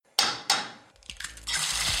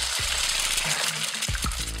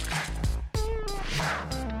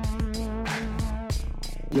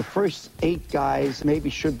Your first 8 guys maybe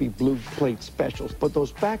should be blue plate specials, but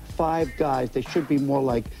those back 5 guys, they should be more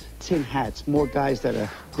like tin hats, more guys that are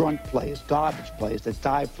grunt players, garbage players that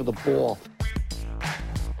dive for the ball.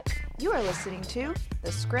 You are listening to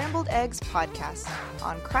the Scrambled Eggs podcast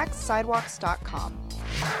on cracksidewalks.com.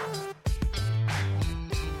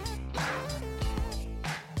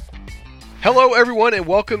 Hello, everyone, and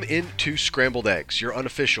welcome into Scrambled Eggs, your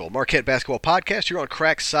unofficial Marquette basketball podcast here on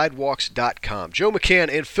cracksidewalks.com. Joe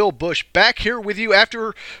McCann and Phil Bush back here with you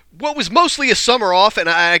after what was mostly a summer off, and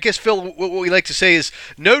I guess, Phil, what we like to say is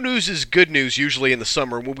no news is good news usually in the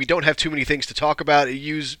summer. When we don't have too many things to talk about, it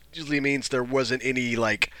usually means there wasn't any,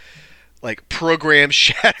 like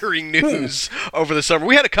program-shattering news over the summer.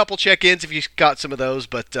 We had a couple check-ins if you got some of those,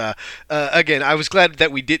 but again, I was glad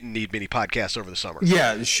that we didn't need many podcasts over the summer.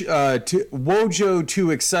 Yeah, Wojo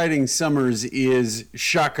 2 exciting summers is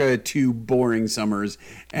Shaka 2 boring summers,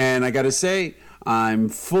 and I gotta say, I'm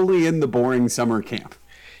fully in the boring summer camp.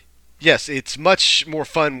 Yes, it's much more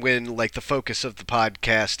fun when like the focus of the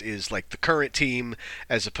podcast is like the current team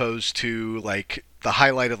as opposed to like the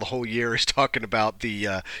highlight of the whole year is talking about the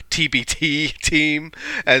TBT team,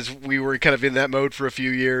 as we were kind of in that mode for a few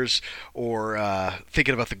years, or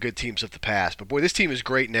thinking about the good teams of the past. But boy, this team is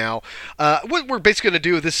great now. What we're basically going to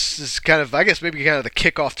do, this is kind of, I guess, maybe kind of the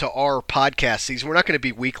kickoff to our podcast season. We're not going to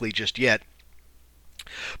be weekly just yet.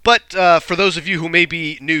 But for those of you who may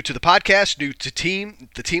be new to the podcast, new to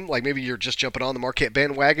the team, like maybe you're just jumping on the Marquette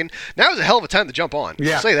bandwagon, now is a hell of a time to jump on.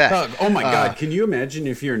 Yeah. I'll say that. Oh my God. Can you imagine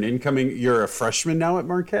if you're a freshman now at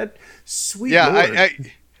Marquette? Sweet yeah, Lord.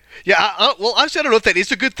 Well, honestly, I don't know if that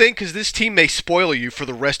is a good thing, because this team may spoil you for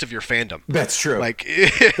the rest of your fandom. That's true. Like,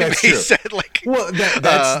 that's true. Well,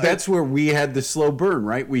 that's where we had the slow burn,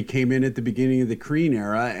 right? We came in at the beginning of the Crean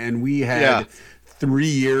era, and we had 3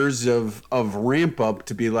 years of ramp up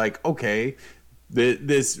to be like, okay,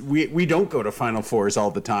 we don't go to Final Fours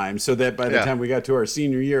all the time, so that by the time we got to our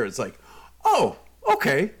senior year, it's like, oh,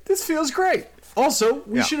 okay, this feels great. Also,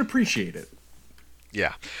 we should appreciate it.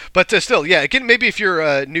 Yeah, but still, again, maybe if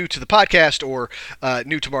you're new to the podcast or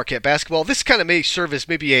new to Marquette basketball, this kind of may serve as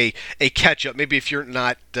maybe a catch-up. Maybe if you're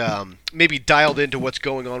not maybe dialed into what's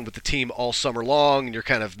going on with the team all summer long, and you're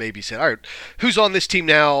kind of maybe saying, all right, who's on this team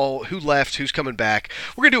now, who left, who's coming back.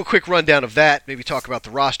 We're going to do a quick rundown of that, maybe talk about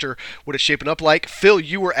the roster, what it's shaping up like. Phil,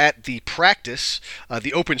 you were at the practice,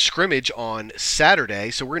 the open scrimmage on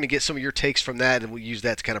Saturday, so we're going to get some of your takes from that, and we'll use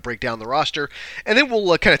that to kind of break down the roster, and then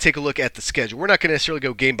we'll kind of take a look at the schedule. We're not going to necessarily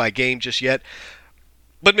go game by game just yet,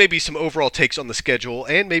 but maybe some overall takes on the schedule,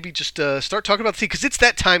 and maybe just start talking about the team, because it's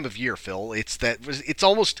that time of year, Phil. It's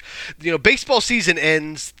almost, baseball season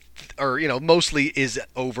ends, or mostly is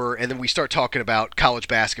over, and then we start talking about college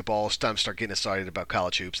basketball. It's time to start getting excited about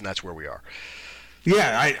college hoops, and that's where we are.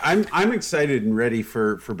 Yeah, I'm excited and ready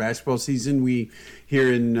for basketball season. We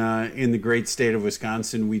here in the great state of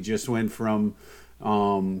Wisconsin, we just went from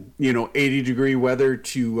 80-degree weather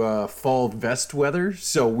to fall vest weather.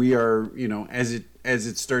 So we are, as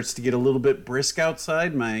it starts to get a little bit brisk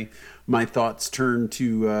outside, my thoughts turn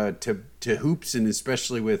to hoops, and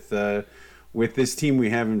especially with this team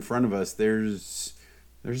we have in front of us, there's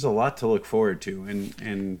a lot to look forward to,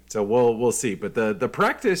 and so we'll see. But the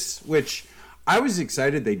practice, which I was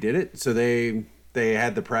excited they did it, so they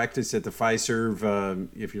had the practice at the Fiserv.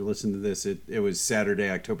 If you listen to this, it was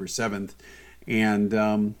Saturday, October 7th. And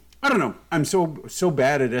I don't know. I'm so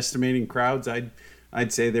bad at estimating crowds.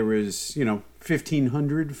 I'd say there was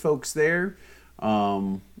 1,500 folks there.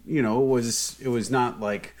 It was not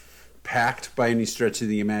like packed by any stretch of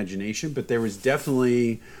the imagination, but there was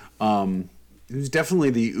definitely the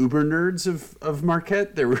Uber nerds of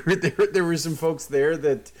Marquette. There were some folks there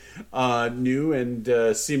that knew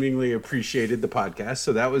and seemingly appreciated the podcast,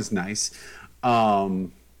 so that was nice.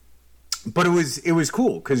 But it was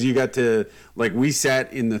cool because you got to, like, we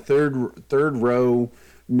sat in the third row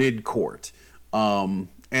mid court, and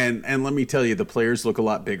let me tell you, the players look a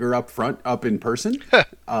lot bigger up front, up in person.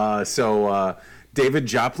 So David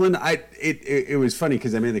Joplin, it was funny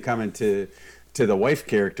because I made the comment to the wife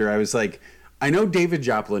character. I was like, I know David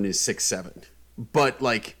Joplin is 6'7", but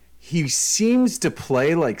like, he seems to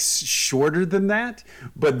play like shorter than that.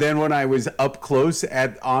 But then when I was up close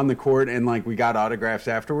on the court and like we got autographs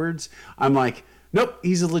afterwards, I'm like, nope,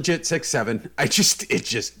 he's a legit 6'7".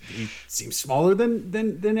 He seems smaller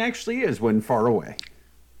than actually is when far away.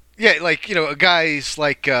 Yeah, like, guys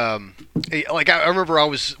like I remember it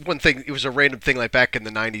was a random thing like back in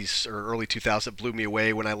the 90s or early 2000s that blew me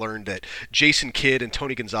away when I learned that Jason Kidd and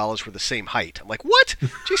Tony Gonzalez were the same height. I'm like, what?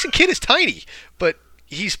 Jason Kidd is tiny, but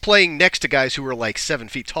he's playing next to guys who are like 7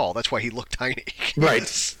 feet tall. That's why he looked tiny.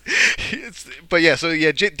 Right.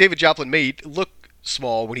 David Joplin may look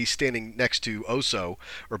small when he's standing next to Oso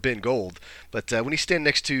or Ben Gold, but when he's standing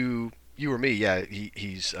next to you or me,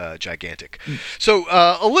 he's gigantic. So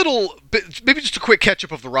a little bit, maybe just a quick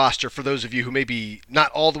catch-up of the roster for those of you who may be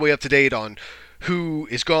not all the way up to date on who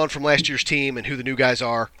is gone from last year's team and who the new guys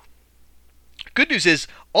are. Good news is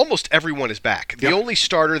almost everyone is back. The only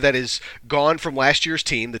starter that is gone from last year's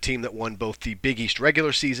team, the team that won both the Big East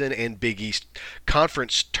regular season and Big East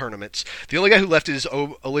conference tournaments, the only guy who left is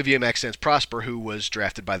Olivier Maxence Prosper, who was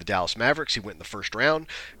drafted by the Dallas Mavericks. He went in the first round.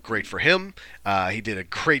 Great for him. He did a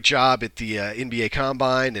great job at the NBA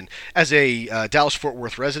Combine. And as a Dallas-Fort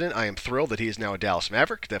Worth resident, I am thrilled that he is now a Dallas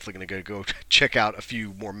Maverick. Definitely going to go check out a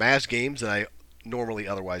few more Mavs games than I normally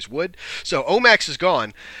otherwise would. So Omax is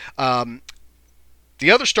gone. The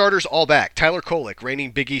other starters all back. Tyler Kolek, reigning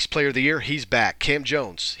Big East Player of the Year, he's back. Cam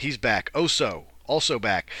Jones, he's back. Oso, also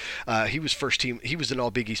back. He was first team. He was an All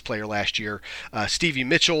Big East player last year. Stevie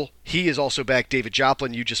Mitchell, he is also back. David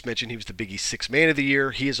Joplin, you just mentioned he was the Big East Sixth Man of the Year.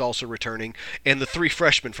 He is also returning. And the 3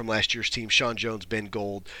 freshmen from last year's team, Sean Jones, Ben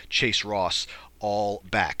Gold, Chase Ross, all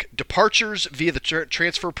back. Departures via the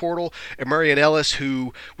transfer portal. Marion Ellis,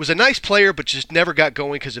 who was a nice player but just never got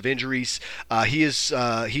going because of injuries. He is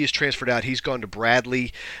transferred out. He's gone to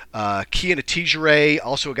Bradley. Kian Atijere,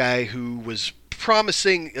 also a guy who was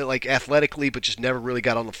promising like athletically but just never really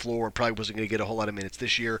got on the floor and probably wasn't going to get a whole lot of minutes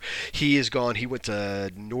this year. He is gone. He went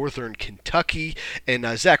to Northern Kentucky. And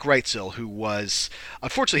Zach Wrightsil, who was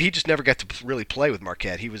unfortunately he just never got to really play with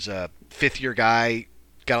Marquette. He was a 5th-year guy,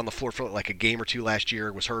 got on the floor for like a game or two last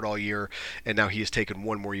year, was hurt all year, and now he has taken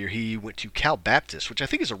one more year. He went to Cal Baptist, which I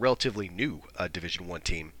think is a relatively new Division I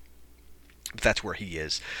team. But that's where he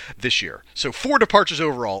is this year. So 4 departures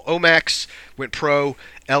overall. Omax went pro.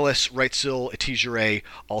 Ellis, Wrightsil, Atijere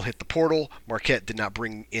all hit the portal. Marquette did not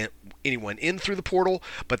bring anyone in through the portal,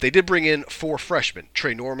 but they did bring in 4 freshmen.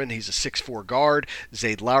 Trey Norman, he's a 6'4 guard.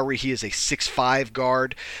 Zayd Lowry, he is a 6'5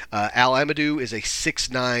 guard. Al Amadou is a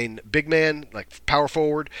 6'9 big man, like power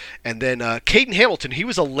forward. And then Caden Hamilton, he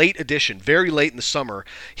was a late addition, very late in the summer.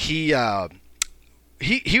 He actually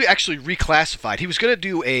reclassified. He was going to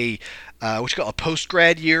do a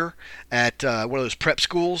post-grad year at one of those prep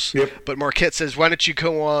schools. Yep. But Marquette says, why don't you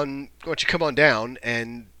come on down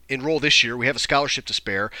and enroll this year? We have a scholarship to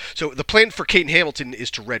spare. So the plan for Caden Hamilton is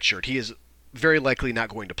to redshirt. He is very likely not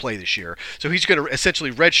going to play this year. So he's going to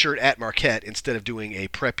essentially redshirt at Marquette instead of doing a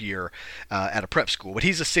prep year at a prep school. But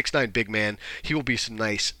he's a 6'9 big man. He will be some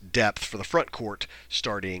nice depth for the front court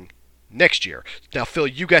starting next year. Now, Phil,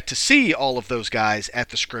 you got to see all of those guys at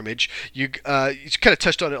the scrimmage. You kind of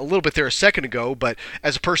touched on it a little bit there a second ago, but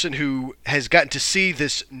as a person who has gotten to see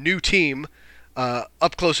this new team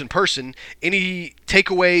up close in person, any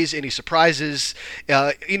takeaways, any surprises,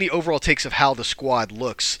 any overall takes of how the squad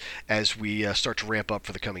looks as we start to ramp up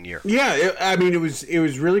for the coming year? Yeah, it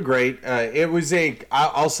was really great.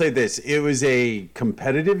 I'll say this, it was a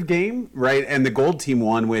competitive game, right? And the gold team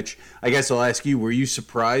won, which I guess I'll ask you, were you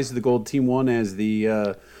surprised the gold team won as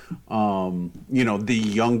the the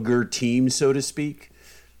younger team, so to speak?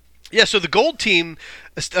 Yeah, so the gold team,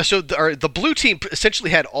 the blue team essentially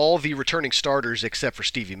had all the returning starters except for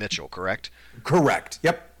Stevie Mitchell, correct? Correct.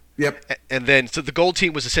 Yep. And then, so the gold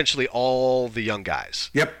team was essentially all the young guys.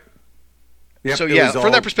 Yep. So yeah,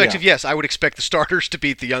 from that perspective, yes, I would expect the starters to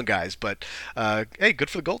beat the young guys, but hey, good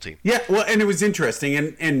for the gold team. Yeah, well, and it was interesting,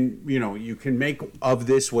 and you can make of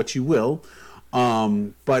this what you will,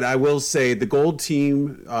 but I will say the gold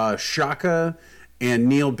team, Shaka and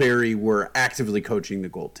Neil Berry were actively coaching the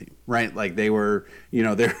gold team, right? Like they were,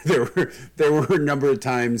 there were a number of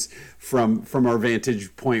times from our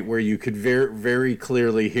vantage point where you could very, very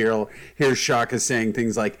clearly hear Shaka saying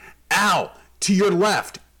things like, "Al, to your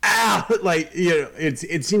left, Al." Like,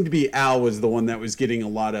 it seemed to be Al was the one that was getting a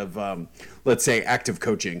lot of, let's say, active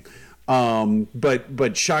coaching.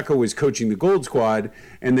 But Shaka was coaching the gold squad,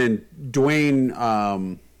 and then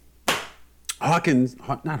Dwayne,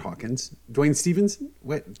 Dwayne Stevenson.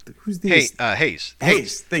 What? Who's the Hayes?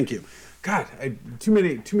 Hayes. Thank you. God, too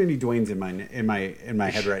many Dwaynes in my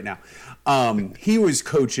head right now. He was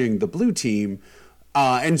coaching the blue team,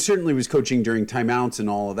 and certainly was coaching during timeouts and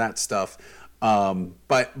all of that stuff.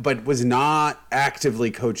 But was not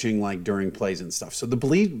actively coaching like during plays and stuff. So the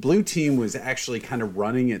blue team was actually kind of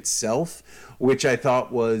running itself, which I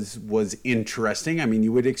thought was interesting. I mean,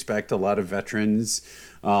 you would expect a lot of veterans,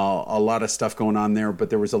 a lot of stuff going on there,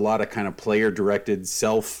 but there was a lot of kind of player-directed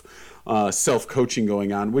self-coaching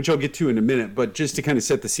going on, which I'll get to in a minute. But just to kind of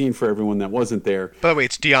set the scene for everyone that wasn't there. By the way,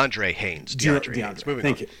 it's DeAndre Haynes. DeAndre Haynes. Moving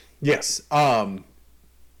Thank on. you. Yes.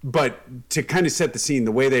 but to kind of set the scene,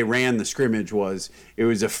 the way they ran the scrimmage was it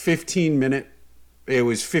was a 15-minute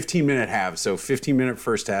halves. So 15-minute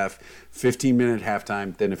first half, 15-minute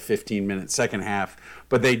halftime, then a 15-minute second half.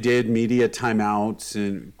 But they did media timeouts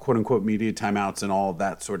and quote unquote media timeouts and all of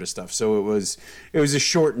that sort of stuff. So it was a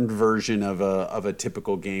shortened version of a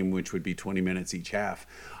typical game, which would be 20 minutes each half.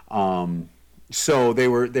 So they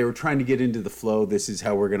were trying to get into the flow. This is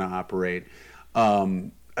how we're going to operate.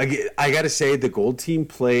 I got to say, the gold team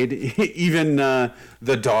played. Even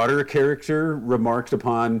the daughter character remarked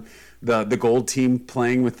upon the gold team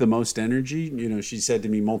playing with the most energy. You know, she said to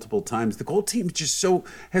me multiple times, "The gold team just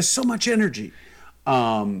has so much energy."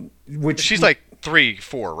 Which she's like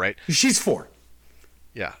 3-4, right? She's 4.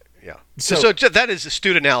 Yeah. So that is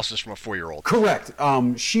astute analysis from a 4-year-old. Correct.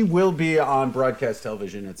 She will be on broadcast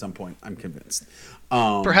television at some point, I'm convinced.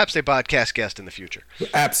 Perhaps a podcast guest in the future.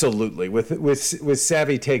 Absolutely. With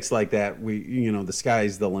savvy takes like that, the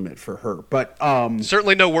sky's the limit for her. But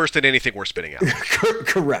certainly no worse than anything we're spitting out.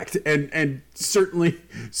 Correct. And certainly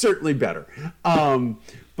better.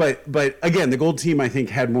 But again, the gold team I think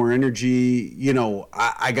had more energy.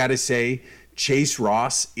 I got to say, Chase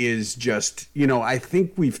Ross is just, I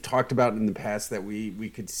think we've talked about in the past that we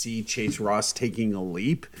could see Chase Ross taking a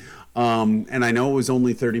leap. And I know it was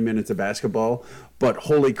only 30 minutes of basketball, but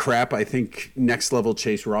holy crap, I think next level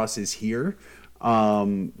Chase Ross is here.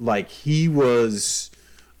 He was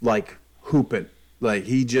like hooping. Like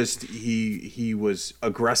he was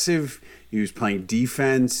aggressive. He was playing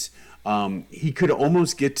defense. He could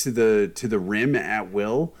almost get to the rim at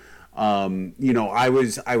will. I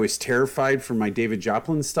was terrified for my David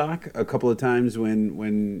Joplin stock a couple of times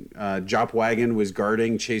when Jop Wagon was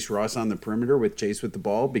guarding Chase Ross on the perimeter with Chase with the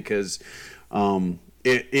ball, because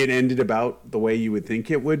it ended about the way you would think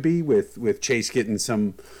it would be with Chase getting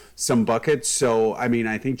some buckets. So I mean,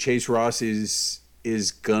 I think Chase Ross is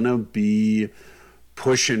gonna be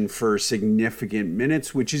pushing for significant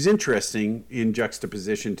minutes, which is interesting in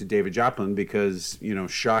juxtaposition to David Joplin, because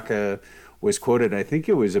Shaka was quoted, I think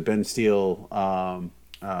it was a Ben Steele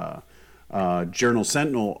Journal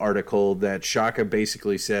Sentinel article, that Shaka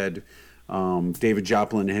basically said David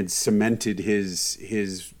Joplin had cemented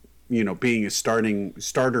his being a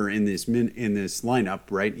starter in this lineup,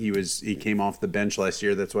 right? He came off the bench last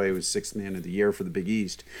year, that's why he was 6th man of the year for the Big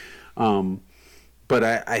East. But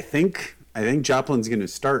I think Joplin's going to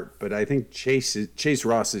start, but I think Chase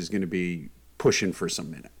Ross is going to be pushing for some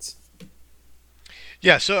minutes.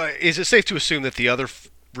 Yeah, so is it safe to assume that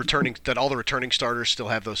all the returning starters still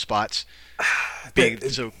have those spots?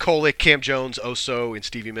 So Kolick, Cam Jones, Oso, and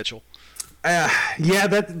Stevie Mitchell? Yeah,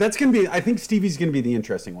 that's going to be, I think Stevie's going to be the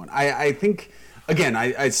interesting one. I think,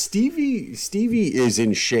 again, Stevie is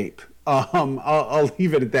in shape. I'll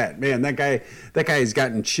leave it at that. Man, that guy has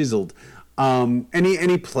gotten chiseled. And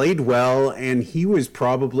he played well, and he was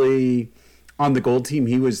probably, on the gold team,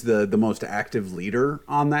 he was the most active leader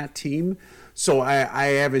on that team. So I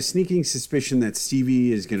have a sneaking suspicion that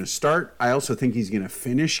Stevie is going to start. I also think he's going to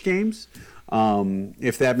finish games,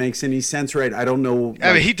 if that makes any sense, right? I don't know.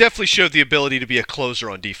 I mean, he definitely showed the ability to be a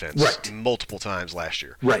closer on defense, right, multiple times last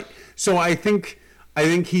year. Right. So I think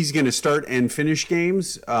he's going to start and finish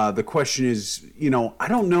games. The question is, I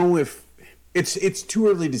don't know if it's too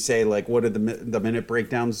early to say like what are the minute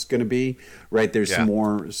breakdowns going to be, right? There's some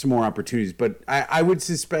more opportunities, but I would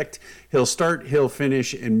suspect he'll start, he'll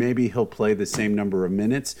finish, and maybe he'll play the same number of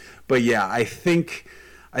minutes. But yeah, I think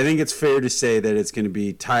it's fair to say that it's going to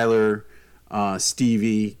be Tyler,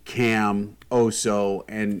 Stevie, Cam, Oso,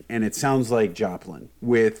 and it sounds like Joplin,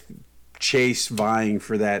 with Chase vying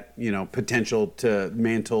for that potential to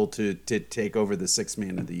mantle to take over the 6th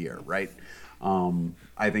man of the year, right?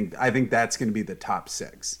 I think that's going to be the top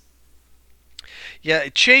 6. Yeah,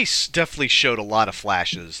 Chase definitely showed a lot of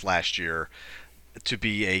flashes last year to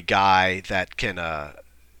be a guy that can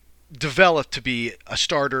develop to be a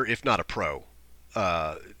starter, if not a pro,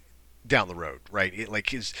 down the road, right?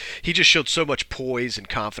 He just showed so much poise and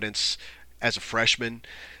confidence as a freshman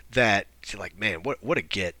that, like, man, what a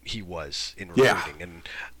get he was in recruiting. Yeah.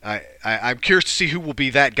 And I'm curious to see who will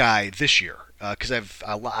be that guy this year. Because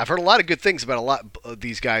I've heard a lot of good things about a lot of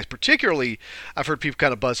these guys. Particularly, I've heard people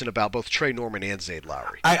kind of buzzing about both Trey Norman and Zayd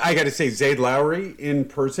Lowry. I got to say, Zayd Lowry in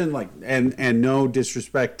person, and no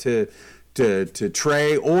disrespect to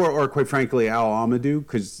Trey or quite frankly Al Amadou,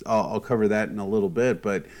 because I'll cover that in a little bit.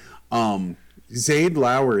 But Zayd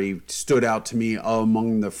Lowry stood out to me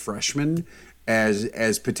among the freshmen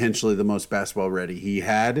as potentially the most basketball ready. He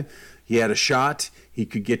had a shot. He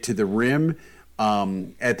could get to the rim.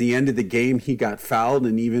 At the end of the game, he got fouled,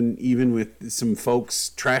 and even with some folks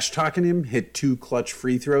trash talking him, hit 2 clutch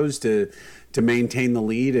free throws to maintain the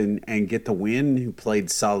lead and get the win. Who played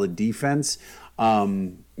solid defense,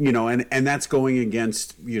 and that's going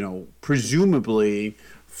against presumably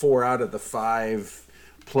 4 out of the 5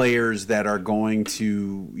 players that are going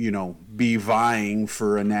to be vying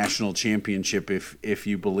for a national championship if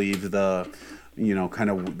you believe the kind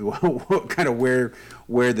of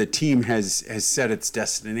where the team has set its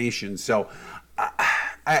destination. So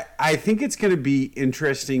I think it's going to be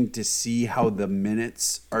interesting to see how the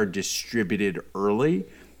minutes are distributed early,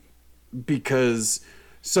 because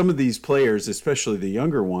some of these players, especially the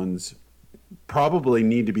younger ones, probably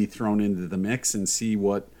need to be thrown into the mix and see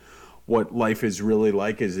what life is really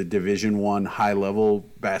like as a Division I high-level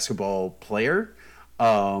basketball player.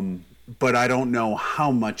 But I don't know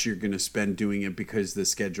how much you're going to spend doing it because the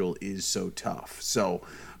schedule is so tough. So,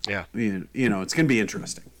 yeah, it's going to be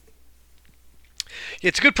interesting.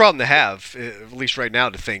 It's a good problem to have, at least right now,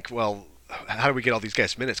 to think, well, how do we get all these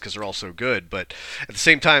guys minutes because they're all so good? But at the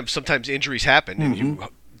same time, sometimes injuries happen, and you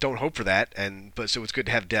don't hope for that. So it's good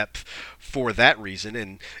to have depth for that reason.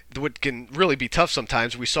 And what can really be tough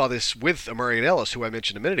sometimes, we saw this with Amari Ellis, who I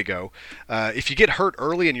mentioned a minute ago. If you get hurt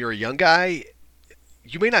early and you're a young guy,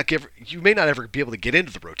 you may not ever be able to get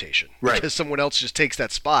into the rotation, right? Because someone else just takes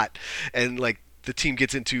that spot, and the team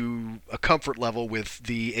gets into a comfort level with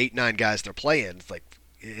the 8-9 guys they're playing. It's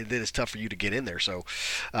then it's tough for you to get in there. So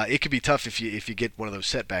it could be tough if you get one of those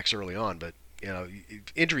setbacks early on. But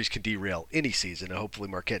injuries can derail any season, and hopefully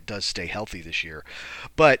Marquette does stay healthy this year.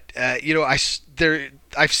 But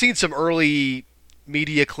I've seen some early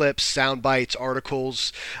media clips, sound bites,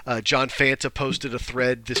 articles. John Fanta posted a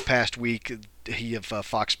thread this past week. He of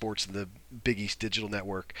Fox Sports and the Big East Digital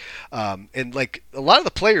Network, and a lot of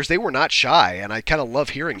the players, they were not shy, and I kind of love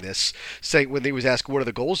hearing this. Saying when they was asked what are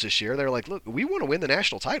the goals this year, they're like, "Look, we want to win the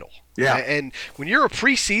national title." Yeah, and when you're a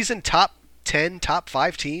preseason top 10, top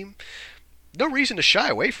 5 team, no reason to shy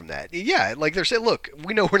away from that. Yeah, they're saying, look,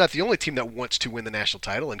 we know we're not the only team that wants to win the national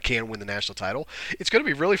title and can win the national title. It's going to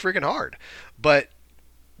be really freaking hard, but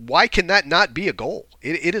why can that not be a goal?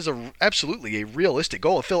 It is absolutely a realistic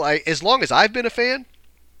goal. Phil, as long as I've been a fan,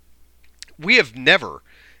 we have never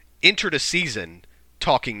entered a season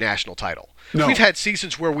talking national title. No. We've had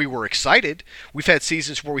seasons where we were excited. We've had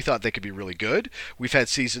seasons where we thought they could be really good. We've had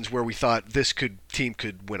seasons where we thought this team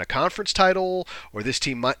could win a conference title, or this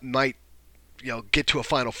team might get to a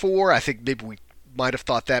Final Four. I think maybe we might have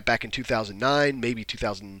thought that back in 2009, maybe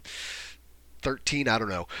 2013. I don't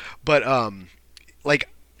know, but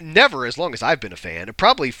never as long as I've been a fan, and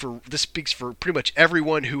probably this speaks for pretty much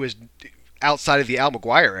everyone who is outside of the Al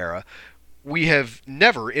McGuire era, we have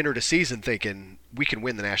never entered a season thinking we can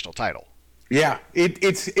win the national title. Yeah,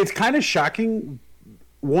 it's kind of shocking,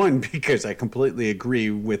 one, because I completely agree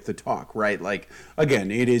with the talk, right? Again,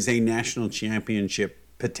 it is a national championship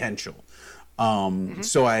potential.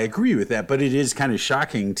 So I agree with that, but it is kind of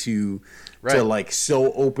shocking to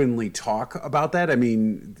so openly talk about that. I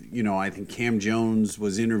mean, I think Cam Jones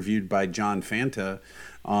was interviewed by John Fanta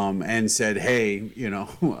and said, hey,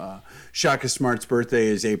 Shaka Smart's birthday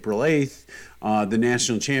is April 8th. The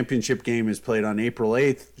national championship game is played on April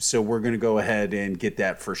 8th, so we're going to go ahead and get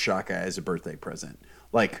that for Shaka as a birthday present.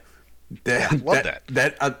 That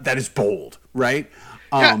is bold, right?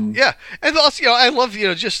 Yeah. And also, I love,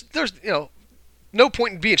 there's, no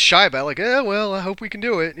point in being shy about I hope we can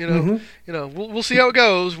do it. We'll see how it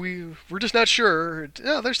goes. We're just not sure.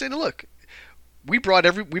 No, they're saying, look, we brought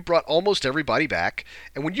almost everybody back,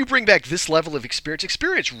 and when you bring back this level of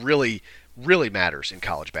experience really, really matters in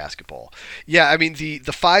college basketball. Yeah, I mean the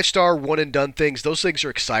 5-star one and done things, those things are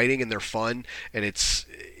exciting and they're fun, and it's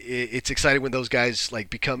exciting when those guys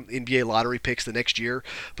become NBA lottery picks the next year.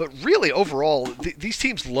 But really, overall, these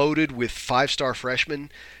teams loaded with 5-star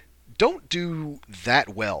freshmen don't do that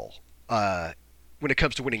well when it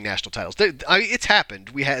comes to winning national titles. It's happened.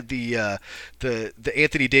 We had the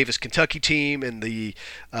Anthony Davis Kentucky team and the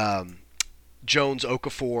Jones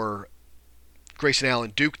Okafor Grayson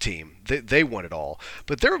Allen Duke team. They won it all.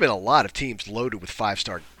 But there have been a lot of teams loaded with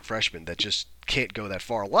 5-star freshmen that just can't go that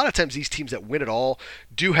far. A lot of times these teams that win it all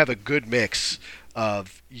do have a good mix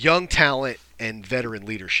of young talent and veteran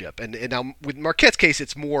leadership. And now with Marquette's case,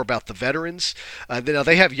 it's more about the veterans. Now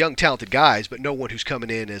they have young, talented guys, but no one who's coming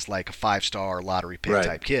in as a 5-star lottery pick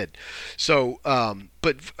type kid. So,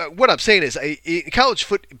 but what I'm saying is, in college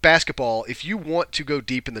basketball, if you want to go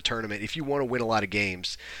deep in the tournament, if you want to win a lot of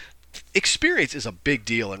games, experience is a big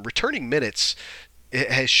deal, and returning minutes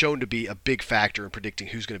has shown to be a big factor in predicting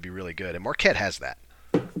who's going to be really good. And Marquette has that.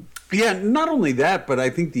 Yeah, not only that, but I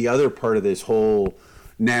think the other part of this whole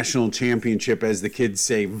national championship, as the kids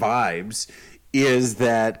say, vibes, is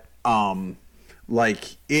that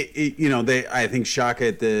like I think Shaka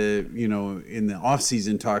at the in the off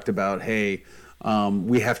season talked about, hey,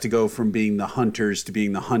 we have to go from being the hunters to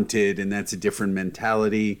being the hunted, and that's a different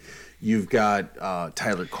mentality. You've got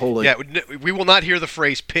Tyler Kolek. Yeah, we will not hear the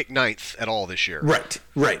phrase "pick ninth" at all this year.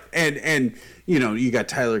 Right, and you got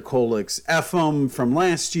Tyler Kolek's FM from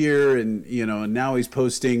last year, and and now he's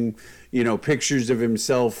posting pictures of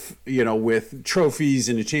himself with trophies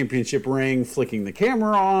and a championship ring, flicking the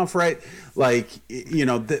camera off. Right, like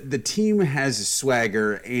the team has a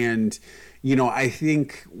swagger, and I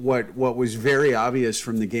think what was very obvious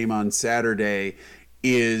from the game on Saturday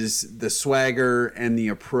is the swagger and the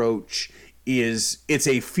approach it's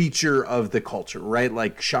a feature of the culture, right?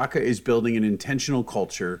 Like Shaka is building an intentional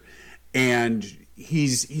culture, and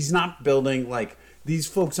he's not building like these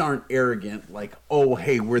folks aren't arrogant, like, oh,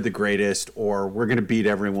 hey, we're the greatest, or we're going to beat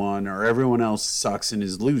everyone, or everyone else sucks and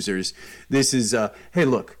is losers. This is, hey,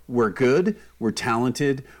 look, we're good, we're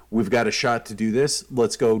talented, we've got a shot to do this,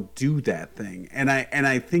 let's go do that thing. And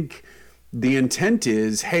I think the intent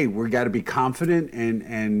is, hey, we got to be confident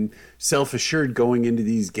and self-assured going into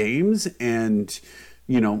these games, and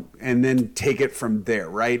and then take it from there,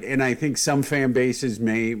 right? And I think some fan bases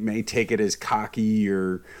may take it as cocky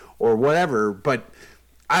or whatever, but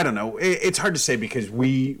I don't know. It's hard to say because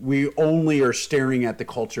we only are staring at the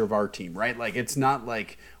culture of our team, right? Like it's not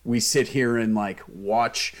like we sit here and like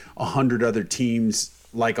watch 100 other teams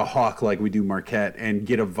like a hawk, like we do Marquette, and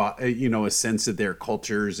get a sense of their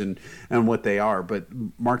cultures and what they are. But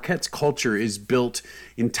Marquette's culture is built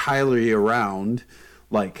entirely around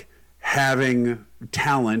like having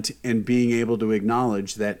talent and being able to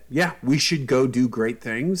acknowledge that, yeah, we should go do great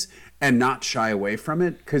things and not shy away from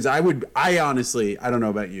it. Because I honestly, I don't know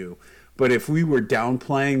about you, but if we were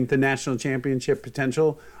downplaying the national championship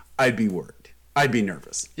potential, I'd be worried. I'd be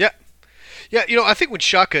nervous. Yeah. I think when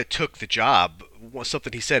Shaka took the job,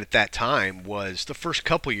 something he said at that time was the first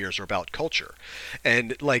couple years are about culture.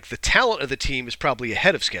 And like the talent of the team is probably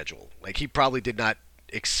ahead of schedule. Like he probably did not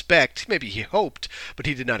expect, maybe he hoped, but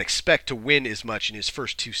he did not expect to win as much in his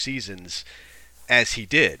first 2 seasons as he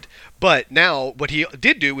did. But now what he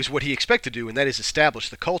did do is what he expected to do, and that is establish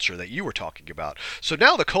the culture that you were talking about. So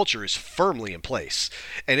now the culture is firmly in place.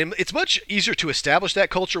 And it's much easier to establish that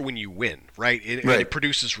culture when you win, right? And it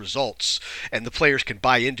produces results, and the players can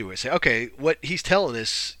buy into it. Say, okay, what he's telling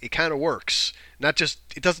us, it kind of works.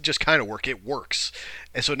 It doesn't just kind of work, it works.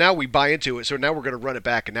 And so now we buy into it, so now we're going to run it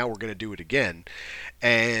back, and now we're going to do it again.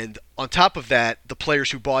 And on top of that, the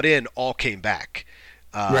players who bought in all came back.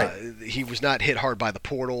 He was not hit hard by the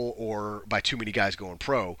portal or by too many guys going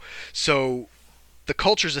pro. So the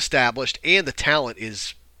culture's established and the talent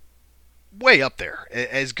is way up there,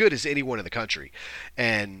 as good as anyone in the country.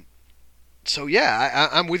 And so, yeah,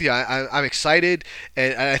 I'm with you. I'm excited,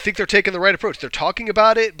 and I think they're taking the right approach. They're talking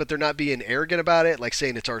about it, but they're not being arrogant about it, like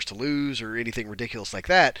saying it's ours to lose or anything ridiculous like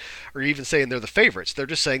that, or even saying they're the favorites. They're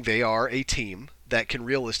just saying they are a team that can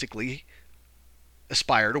realistically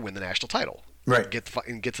aspire to win the national title. Right. Get to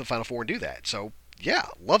the Final Four and do that. So, yeah,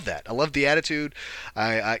 love that. I love the attitude.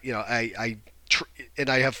 I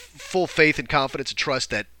have full faith and confidence and trust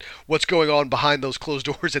that what's going on behind those closed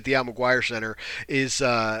doors at the Al McGuire Center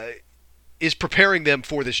is preparing them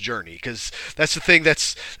for this journey, because that's the thing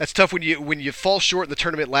that's tough when you fall short in the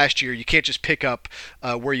tournament last year. You can't just pick up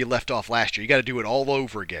where you left off last year. You got to do it all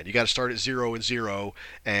over again. You got to start at 0-0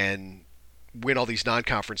 and win all these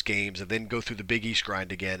non-conference games, and then go through the Big East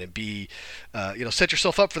grind again and be set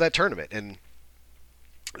yourself up for that tournament. And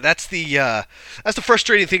that's the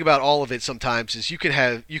frustrating thing about all of it sometimes, is you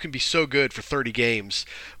can be so good for 30 games,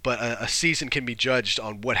 but a season can be judged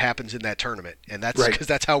on what happens in that tournament, and that's because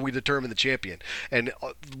that's how we determine the champion. And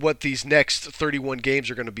what these next 31 games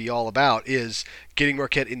are going to be all about is getting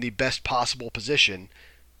Marquette in the best possible position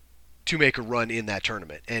to make a run in that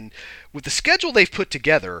tournament. And with the schedule they've put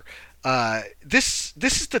together, this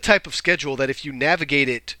is the type of schedule that if you navigate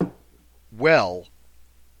it well,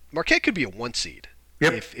 Marquette could be a 1 seed.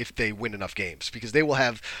 Yep. If they win enough games, because they will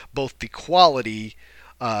have both the quality,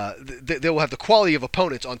 they will have the quality of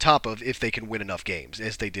opponents on top of if they can win enough games,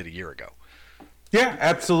 as they did a year ago. Yeah,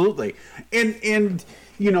 absolutely. And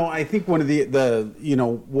I think one of the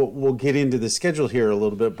we'll get into the schedule here a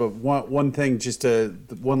little bit, but one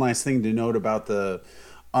last thing to note about the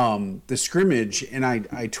the scrimmage, and I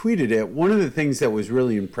tweeted it. One of the things that was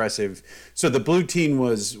really impressive. So the blue team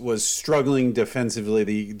was struggling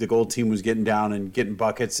defensively. The gold team was getting down and getting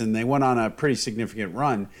buckets, and they went on a pretty significant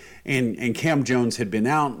run. And Cam Jones had been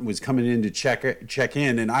out, was coming in to check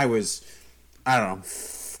in, and I was, I don't know,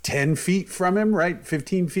 10 feet from him, right,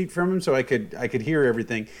 15 feet from him, so I could hear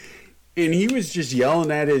everything. And he was just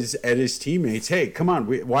yelling at his teammates, "Hey, come on!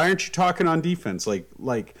 Why aren't you talking on defense?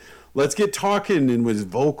 Like, let's get talking!" And was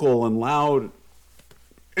vocal and loud,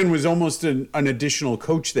 and was almost an additional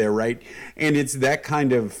coach there, right? And it's that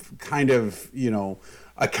kind of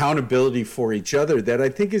accountability for each other that I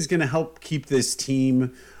think is going to help keep this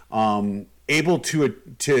team able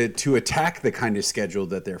to attack the kind of schedule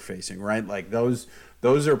that they're facing, right? Like those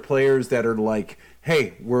are players that are like,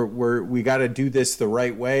 hey, we got to do this the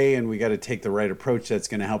right way, and we got to take the right approach that's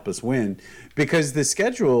going to help us win. Because the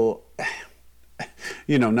schedule,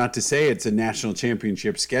 not to say it's a national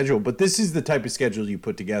championship schedule, but this is the type of schedule you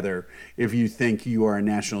put together if you think you are a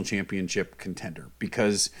national championship contender.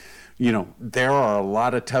 Because, there are a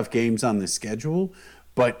lot of tough games on the schedule,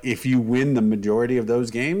 but if you win the majority of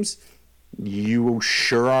those games, you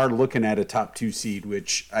sure are looking at a top 2 seed,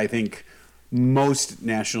 which I think most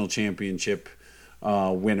national championship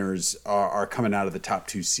winners are coming out of the top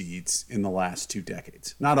 2 seeds in the last 2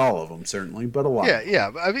 decades. Not all of them, certainly, but a lot.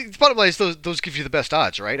 Yeah. I mean, the bottom line is those give you the best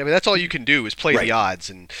odds, right? I mean, that's all you can do is play right. the odds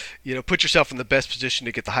and put yourself in the best position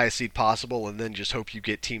to get the highest seed possible, and then just hope you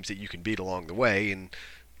get teams that you can beat along the way. And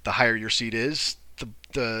the higher your seed is,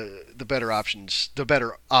 the better options, the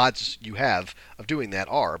better odds you have of doing that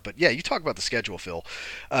are. But yeah, you talk about the schedule, Phil.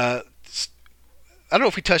 I don't know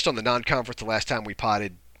if we touched on the non-conference the last time we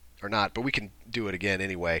potted or not, but we can do it again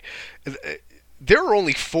anyway. There are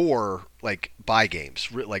only 4 bye games,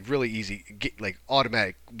 really easy,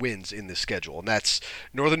 automatic wins in this schedule, and that's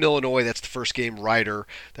Northern Illinois. That's the first game. Rider.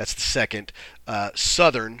 That's the second.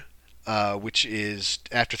 Southern, which is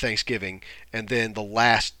after Thanksgiving, and then the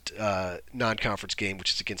last non-conference game,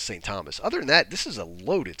 which is against St. Thomas. Other than that, this is a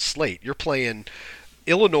loaded slate. You're playing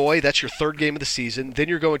Illinois, that's your 3rd game of the season. Then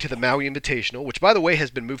you're going to the Maui Invitational, which, by the way, has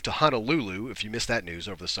been moved to Honolulu. If you missed that news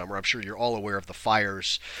over the summer, I'm sure you're all aware of the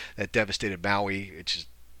fires that devastated Maui. It's just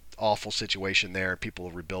an awful situation there. People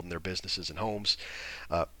are rebuilding their businesses and homes.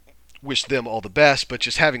 Wish them all the best, but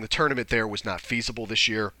just having the tournament there was not feasible this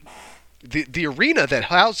year. The arena that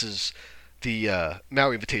houses the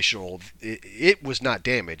Maui Invitational, it was not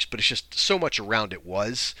damaged, but it's just so much around it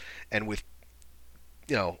was, and with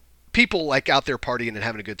people out there partying and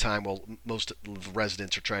having a good time while most of the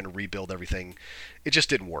residents are trying to rebuild everything. It just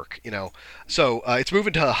didn't work, So it's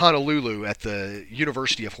moving to Honolulu at the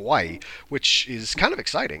University of Hawaii, which is kind of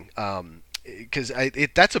exciting because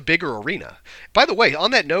that's a bigger arena. By the way,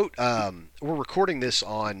 on that note, we're recording this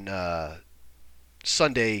on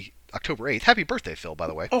Sunday, October 8th. Happy birthday, Phil, by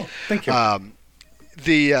the way. Oh, thank you.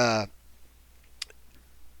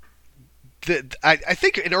 I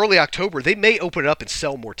think in early October, they may open it up and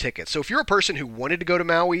sell more tickets. So if you're a person who wanted to go to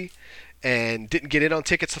Maui and didn't get in on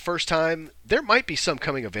tickets the first time, there might be some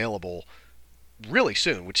coming available really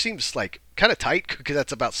soon, which seems kind of tight because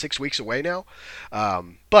that's about 6 weeks away now.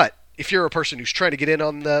 But if you're a person who's trying to get in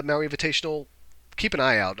on the Maui Invitational, keep an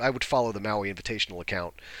eye out. I would follow the Maui Invitational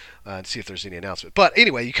account and see if there's any announcement. But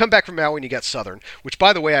anyway, you come back from Maui and you got Southern, which,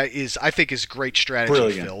 by the way, I think is great strategy,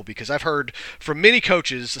 Brilliant. Phil, because I've heard from many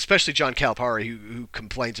coaches, especially John Calipari, who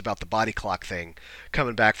complains about the body clock thing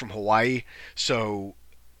coming back from Hawaii. So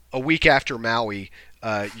a week after Maui,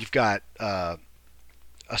 you've got a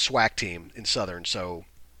SWAC team in Southern, so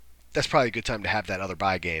that's probably a good time to have that other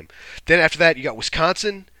bye game. Then after that, you got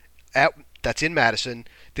Wisconsin, that's in Madison.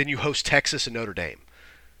 Then you host Texas and Notre Dame.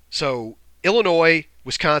 So Illinois,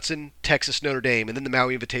 Wisconsin, Texas, Notre Dame, and then the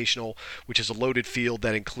Maui Invitational, which is a loaded field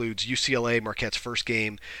that includes UCLA, Marquette's first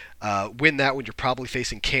game. Win that one, you're probably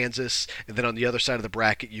facing Kansas. And then on the other side of the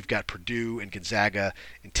bracket, you've got Purdue and Gonzaga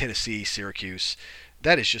and Tennessee, Syracuse.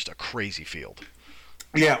 That is just a crazy field.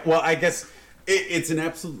 Yeah, well, I guess it's an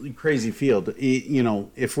absolutely crazy field.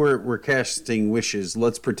 If we're casting wishes,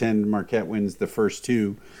 let's pretend Marquette wins the first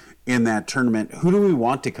 2 in that tournament. Who do we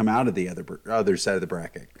want to come out of the other side of the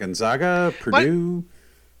bracket? Gonzaga, Purdue?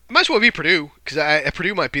 Might as well be Purdue, because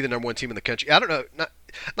Purdue might be the number 1 team in the country. I don't know.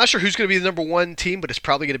 Not sure who's going to be the number 1 team, but it's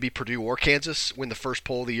probably going to be Purdue or Kansas when the first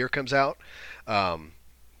poll of the year comes out. Might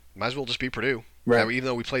as well just be Purdue, right? Even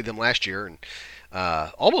though we played them last year and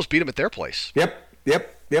almost beat them at their place. Yep.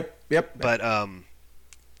 But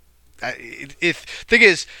thing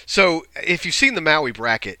is, so if you've seen the Maui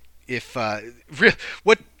bracket,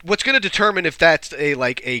 what what's going to determine if that's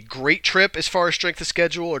a great trip as far as strength of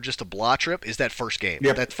schedule or just a blah trip is that first game.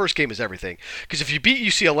 Yep. That first game is everything. Because if you beat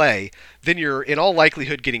UCLA, then you're in all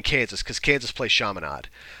likelihood getting Kansas, because Kansas plays Chaminade.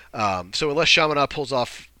 So unless Chaminade pulls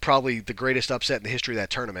off probably the greatest upset in the history of that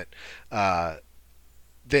tournament,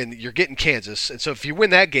 then you're getting Kansas. And so if you win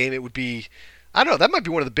that game, it would be, I don't know, that might be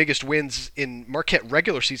one of the biggest wins in Marquette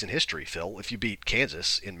regular season history, Phil, if you beat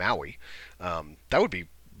Kansas in Maui. That would be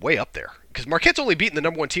way up there. Because Marquette's only beaten the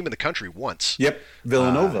number one team in the country once. Yep,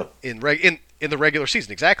 Villanova. In the regular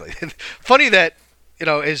season, exactly. Funny that,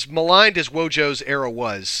 as maligned as Wojo's era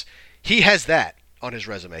was, he has that on his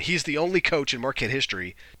resume. He's the only coach in Marquette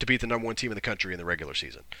history to beat the number one team in the country in the regular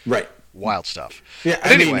season. Right. Wild stuff. Yeah,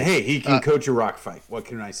 but anyway, hey, he can coach a rock fight. What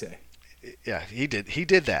can I say? Yeah, he did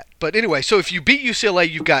that. But anyway, so if you beat UCLA,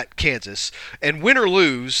 you've got Kansas, and win or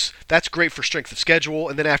lose, that's great for strength of schedule.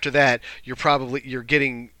 And then after that, you're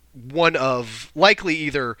getting one of likely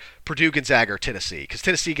either Purdue, Gonzaga, or Tennessee, because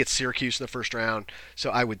Tennessee gets Syracuse in the first round.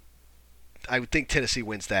 So I would think Tennessee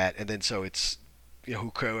wins that, and then so it's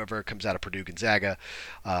whoever comes out of Purdue, Gonzaga.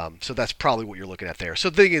 So that's probably what you're looking at there.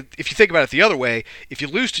 So if you think about it the other way, if you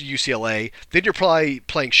lose to UCLA, then you're probably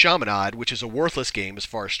playing Chaminade, which is a worthless game as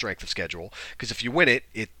far as strength of schedule, because if you win it,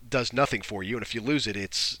 it does nothing for you, and if you lose it,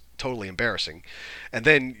 it's totally embarrassing. And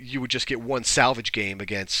then you would just get one salvage game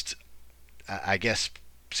against, I guess,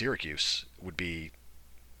 Syracuse would be,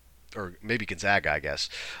 or maybe Gonzaga, I guess,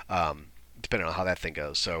 depending on how that thing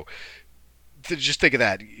goes. So just think of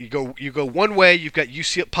that. You go one way, you've got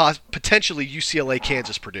potentially UCLA,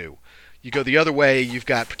 Kansas, Purdue. You go the other way, you've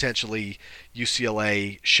got potentially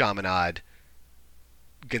UCLA, Chaminade,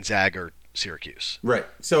 Gonzaga, or Syracuse. Right.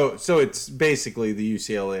 So it's basically the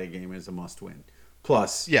UCLA game is a must-win.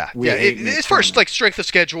 Plus, as far as like strength of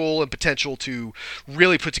schedule and potential to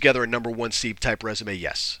really put together a number one seed type resume,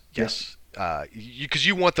 yes. Because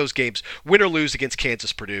you want those games, win or lose against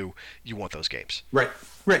Kansas, Purdue, you want those games. Right.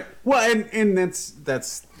 Well, and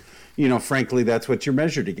that's frankly, that's what you're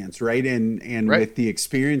measured against, right? And right. With the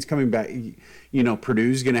experience coming back,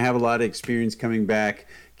 Purdue's going to have a lot of experience coming back.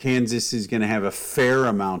 Kansas is going to have a fair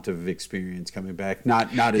amount of experience coming back.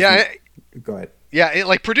 Not as go ahead. Yeah,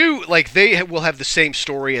 like Purdue, like they will have the same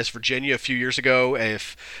story as Virginia a few years ago.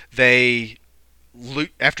 If they,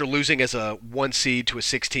 after losing as a 1 seed to a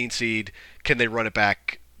 16 seed, can they run it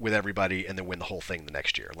back with everybody and then win the whole thing the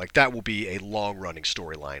next year? Like that will be a long-running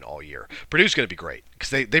storyline all year. Purdue's going to be great because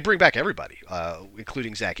they bring back everybody,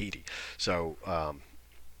 including Zach Edey. So.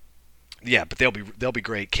 Yeah, but they'll be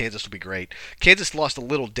great. Kansas will be great. Kansas lost a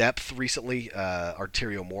little depth recently.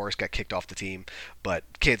 Arterio Morris got kicked off the team, but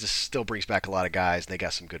Kansas still brings back a lot of guys, and they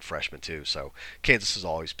got some good freshmen too. So Kansas is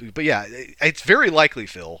always. But yeah, it's very likely,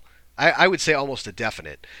 Phil. I would say almost a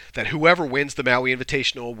definite that whoever wins the Maui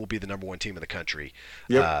Invitational will be the number one team in the country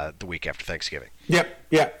the week after Thanksgiving.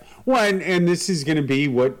 Yep. Well, and this is going to be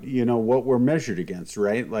what we're measured against,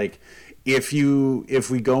 right? Like if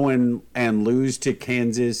we go and lose to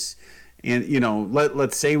Kansas. And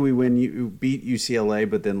let's say we beat UCLA,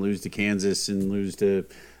 but then lose to Kansas and lose to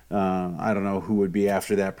I don't know who would be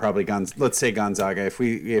after that. Probably let's say Gonzaga. If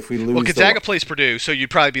we lose, well, Gonzaga plays Purdue, so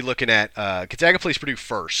you'd probably be looking at Gonzaga plays Purdue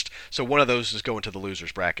first. So one of those is going to the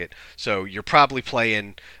losers bracket. So you're probably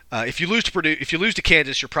playing if you lose to Purdue, if you lose to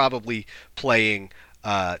Kansas, you're probably playing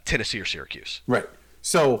Tennessee or Syracuse. Right.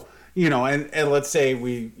 So. And let's say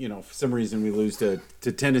we for some reason we lose to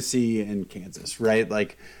Tennessee and Kansas, right?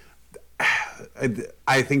 Like.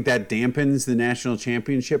 I think that dampens the national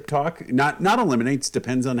championship talk. Not eliminates.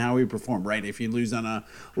 Depends on how we perform, right? If you lose on a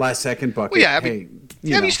last second bucket, well, I mean,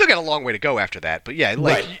 you still got a long way to go after that. But yeah,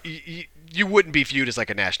 like right. you wouldn't be viewed as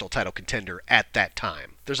like a national title contender at that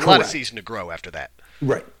time. There's a lot of season to grow after that.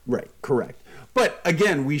 Right, correct. But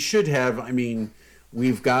again, we should have. I mean,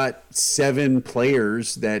 we've got 7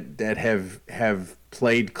 players that have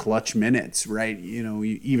played clutch minutes, right?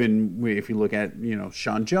 Even if you look at,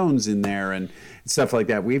 Sean Jones in there and stuff like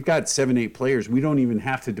that, we've got 7-8 players. We don't even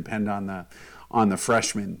have to depend on the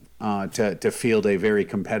freshmen to field a very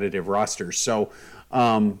competitive roster. So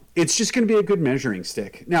it's just going to be a good measuring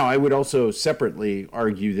stick. Now, I would also separately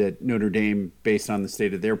argue that Notre Dame, based on the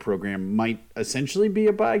state of their program, might essentially be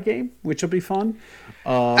a bye game, which will be fun.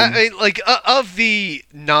 Of the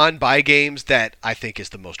non-bye games, that I think is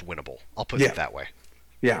the most winnable. I'll put it that way.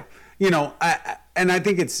 Yeah. I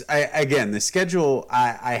think it's, again, the schedule,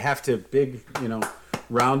 I have to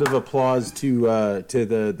round of applause to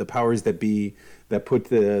the powers that be that put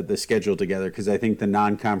the schedule together, because I think the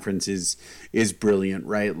non-conference is brilliant,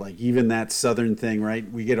 right? Like even that Southern thing, right?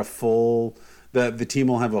 We get a full, the team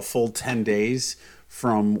will have a full 10 days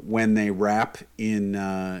from when they wrap in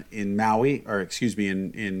Maui, or excuse me,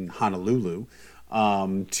 in Honolulu,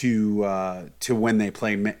 to when they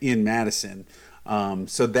play in Madison.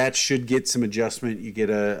 So that should get some adjustment. You get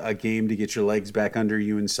a game to get your legs back under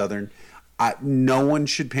you in Southern. No one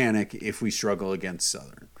should panic if we struggle against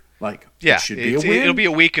Southern. Yeah, it should be a win. It'll be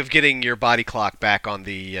a week of getting your body clock back on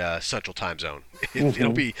the Central Time Zone.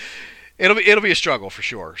 It'll be a struggle for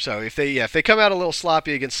sure. So if they come out a little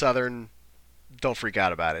sloppy against Southern, don't freak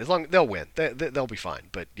out about it. As long they'll win, they'll be fine.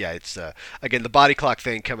 But yeah, it's again the body clock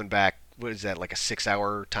thing coming back. What is that, like a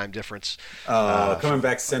 6-hour time difference? Coming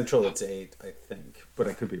back Central, it's 8, I think, but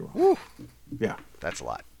I could be wrong. Woo. Yeah, that's a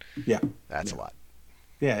lot. Yeah, that's a lot.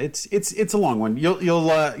 Yeah, it's a long one.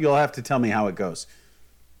 You'll have to tell me how it goes.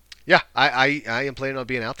 Yeah, I am planning on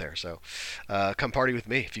being out there, so come party with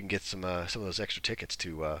me if you can get some of those extra tickets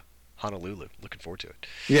to Honolulu. Looking forward to it.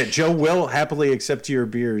 Yeah, Joe will happily accept your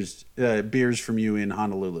beers from you in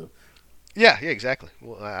Honolulu. Yeah, exactly.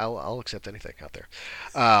 Well, I'll accept anything out there.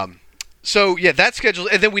 So yeah, that schedule,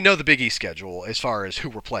 and then we know the Big East schedule as far as who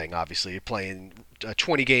we're playing. Obviously, you're playing a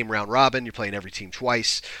 20-game round robin. You're playing every team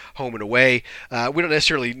twice, home and away. We don't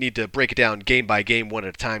necessarily need to break it down game by game, one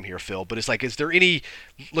at a time here, Phil. But it's like, is there any,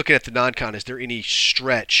 looking at the non-con, is there any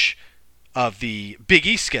stretch of the Big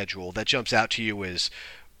East schedule that jumps out to you as,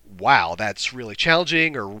 wow, that's really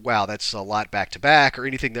challenging, or wow, that's a lot back to back, or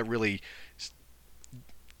anything that really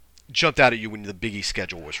jumped out at you when the Big East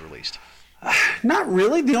schedule was released? Not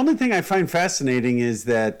really. The only thing I find fascinating is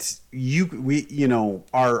that I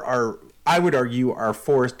would argue our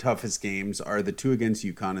 4 toughest games are the 2 against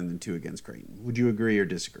UConn and the 2 against Creighton. Would you agree or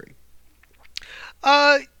disagree?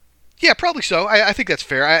 Yeah, probably so. I think that's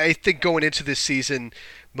fair. I think going into this season,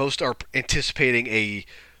 most are anticipating a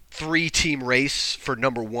 3-team race for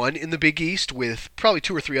number 1 in the Big East, with probably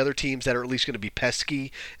 2 or 3 other teams that are at least going to be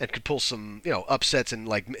pesky and could pull some, upsets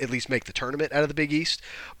and at least make the tournament out of the Big East.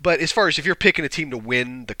 But as far as if you're picking a team to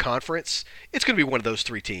win the conference, it's going to be one of those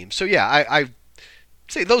 3 teams. So yeah, I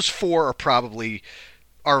say those 4 are probably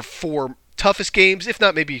our 4 toughest games, if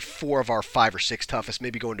not maybe 4 of our 5 or 6 toughest.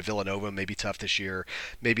 Maybe going to Villanova may be tough this year.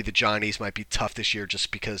 Maybe the Johnnies might be tough this year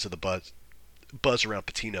just because of the buzz around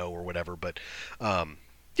Patino or whatever. But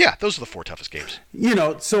yeah, those are the 4 toughest games.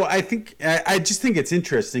 So I just think it's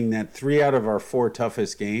interesting that 3 out of our 4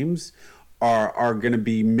 toughest games are going to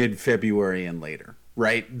be mid-February and later,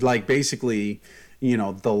 right? Like basically,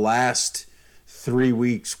 the last 3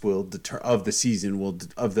 weeks of the season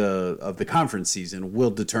of the conference season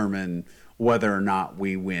will determine whether or not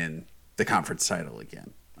we win the conference title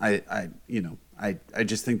again. I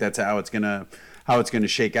just think that's how it's gonna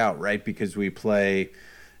shake out, right? Because we play.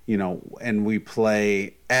 And we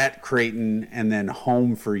play at Creighton and then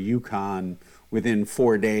home for UConn within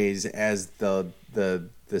 4 days as the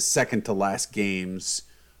second to last games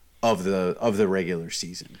of the regular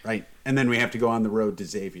season, right? And then we have to go on the road to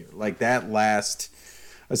Xavier. Like that last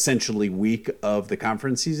essentially week of the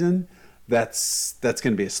conference season, that's going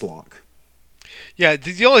to be a slog. Yeah,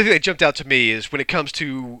 the only thing that jumped out to me is when it comes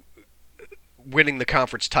to winning the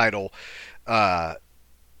conference title,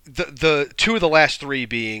 the 2 of the last 3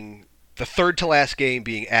 being the third to last game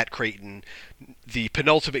being at Creighton, the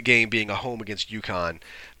penultimate game being a home against UConn.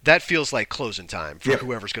 That feels like closing time for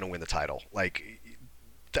whoever's going to win the title. Like,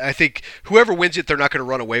 I think whoever wins it, they're not going to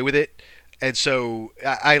run away with it. And so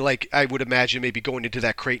I would imagine maybe going into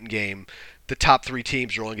that Creighton game, the top 3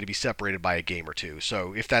 teams are only going to be separated by a game or 2.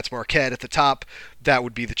 So if that's Marquette at the top, that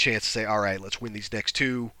would be the chance to say, all right, let's win these next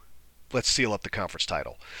 2. Let's seal up the conference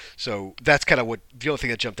title. So that's kind of what the only thing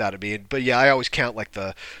that jumped out at me. But yeah, I always count like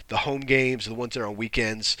the home games, the ones that are on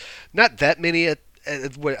weekends. Not that many. I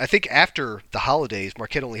think after the holidays,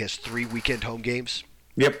 Marquette only has 3 weekend home games.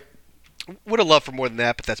 Yep. Would have loved for more than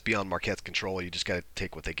that, but that's beyond Marquette's control. You just got to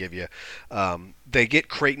take what they give you. They get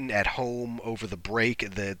Creighton at home over the break.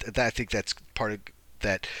 I think that's part of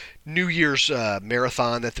that New Year's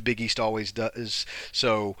marathon that the Big East always does.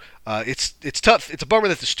 So it's tough. It's a bummer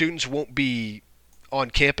that the students won't be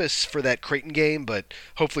on campus for that Creighton game, but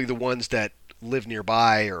hopefully the ones that live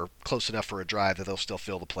nearby or close enough for a drive that they'll still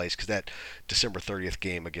fill the place, because that December 30th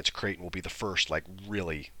game against Creighton will be the first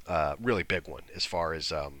really big one as far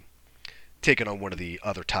as taking on one of the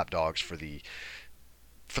other top dogs for the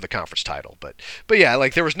conference title. But yeah,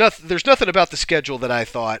 like there's nothing about the schedule that I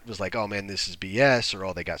thought was like, oh man, this is BS, or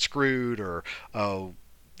oh, they got screwed, or oh,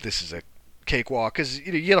 this is a cakewalk, because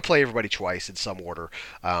you got to play everybody twice in some order.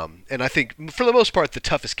 And I think for the most part the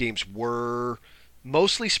toughest games were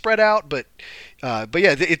mostly spread out, but yeah,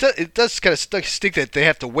 it does kind of stink that they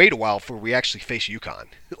have to wait a while before we actually face UConn.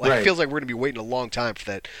 Like Right. it feels like we're going to be waiting a long time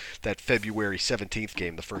for that February 17th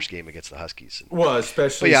game, the first game against the Huskies. Well,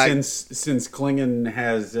 especially yeah, since Klingon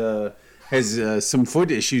has some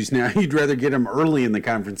foot issues now. You'd rather get him early in the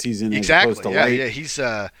conference season as opposed to late.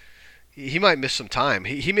 Yeah, he might miss some time.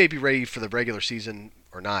 He may be ready for the regular season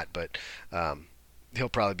or not, but he'll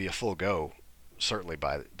probably be a full go certainly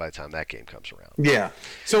by the time that game comes around. Yeah.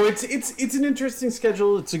 So it's an interesting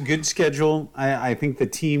schedule. It's a good schedule. I think the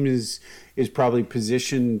team is probably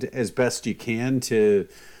positioned as best you can to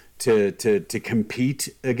compete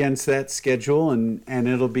against that schedule, and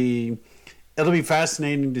it'll be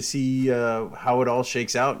fascinating to see how it all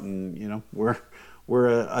shakes out. And we're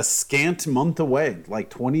a scant month away, like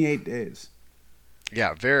 28 days.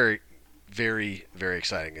 Yeah, very, very, very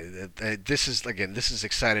exciting. This is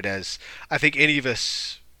excited as I think any of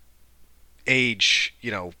us age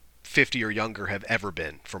 50 or younger have ever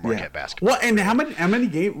been for Marquette basketball. Well, and how many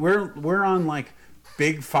games we're on, like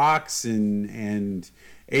Big Fox and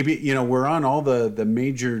AB, we're on all the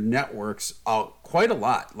major networks quite a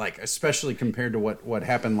lot, like especially compared to what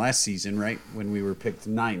happened last season, right, when we were picked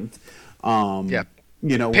 9th. Yeah.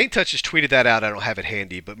 Paint Touch just tweeted that out. I don't have it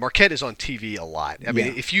handy, but Marquette is on TV a lot. I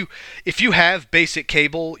mean, if you have basic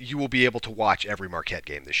cable, you will be able to watch every Marquette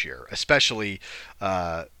game this year, especially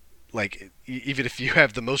even if you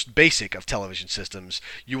have the most basic of television systems,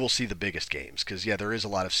 you will see the biggest games because there is a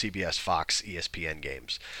lot of CBS, Fox, ESPN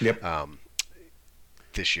games. Yep.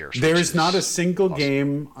 This year, there is not a single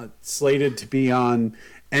game slated to be on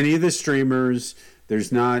any of the streamers.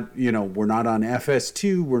 There's not, we're not on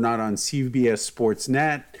FS2, we're not on CBS Sports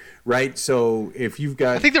Net, right? So if you've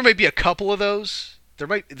got, I think there might be a couple of those. There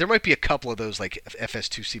might be a couple of those like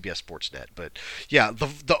FS2, CBS Sports Net, but yeah,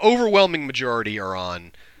 the overwhelming majority are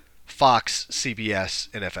on Fox, CBS,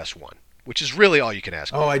 and FS1, which is really all you can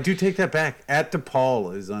ask for. Oh, I do take that back. At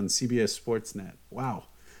DePaul is on CBS Sports Net. Wow,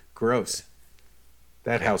 gross.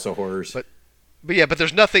 That house of horrors. But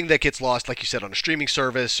there's nothing that gets lost, like you said, on a streaming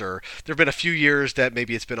service, or there have been a few years that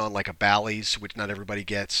maybe it's been on like a Bally's, which not everybody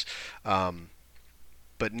gets. But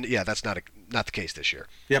yeah, that's not the case this year.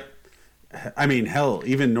 Yep. I mean, hell,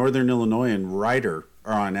 even Northern Illinois and Rider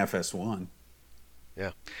are on FS1.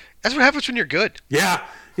 Yeah. That's what happens when you're good. Yeah.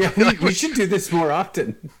 Yeah, we should do this more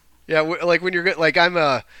often. Yeah, like when you're good. Like I'm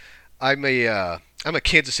a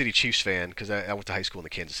Kansas City Chiefs fan because I went to high school in the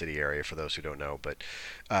Kansas City area. For those who don't know, but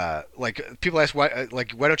like people ask why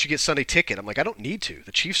don't you get Sunday Ticket? I'm like, I don't need to.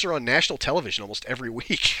 The Chiefs are on national television almost every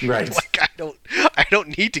week. Right. Like I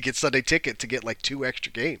don't need to get Sunday Ticket to get like 2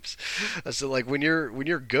 extra games. So like when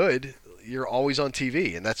you're good, you're always on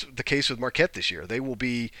TV, and that's the case with Marquette this year. They will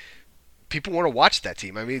be. People want to watch that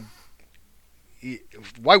team. I mean,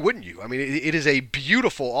 why wouldn't you? I mean, it is a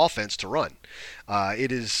beautiful offense to run.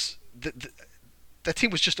 It is. That team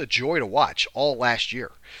was just a joy to watch all last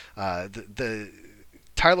year. The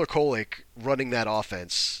Tyler Kolek running that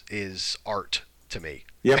offense is art to me.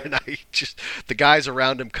 Yep. And the guys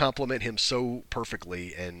around him complement him so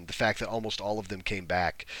perfectly, and the fact that almost all of them came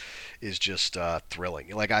back is just thrilling.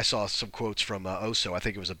 Like I saw some quotes from Oso. I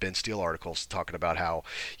think it was a Ben Steele article talking about how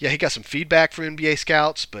he got some feedback from NBA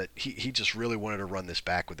scouts, but he just really wanted to run this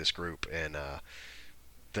back with this group, and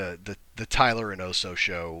the Tyler and Oso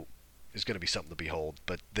show is going to be something to behold.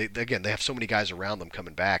 But they have so many guys around them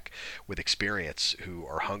coming back with experience who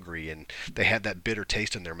are hungry, and they had that bitter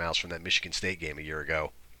taste in their mouths from that Michigan State game a year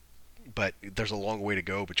ago. But there's a long way to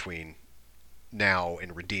go between now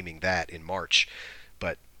and redeeming that in March.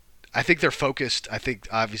 But I think they're focused. I think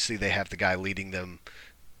obviously they have the guy leading them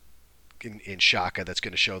in Shaka that's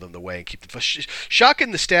going to show them the way and keep the Shaka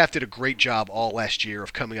and the staff did a great job all last year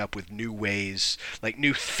of coming up with new ways, like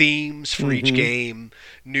new themes for each game,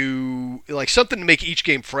 new like something to make each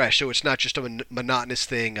game fresh, so it's not just a monotonous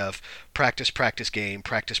thing of practice game,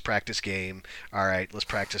 practice game. All right, let's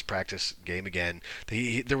practice game again.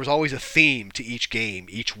 There was always a theme to each game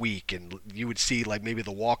each week, and you would see like maybe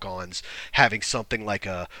the walk-ons having something like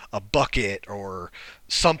a bucket or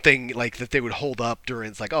something like that they would hold up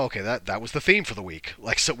during. It's like, oh, okay, that was the theme for the week,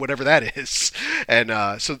 like, so whatever that is.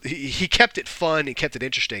 And so he kept it fun and kept it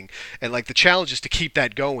interesting, and like the challenge is to keep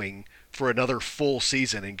that going for another full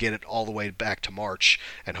season and get it all the way back to March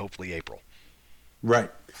and hopefully April.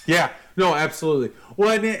 Right. Yeah. No, absolutely.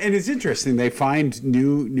 Well, and it's interesting. They find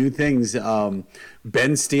new things.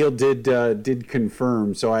 Ben Steele did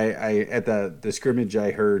confirm. So I at the scrimmage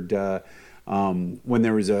I heard when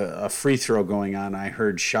there was a free throw going on, I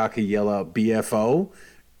heard Shaka yell out BFO,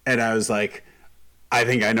 and I was like, I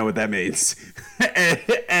think I know what that means.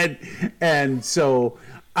 and so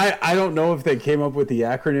I don't know if they came up with the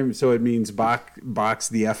acronym, so it means box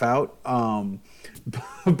the F out.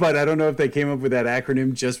 But I don't know if they came up with that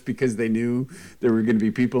acronym just because they knew there were going to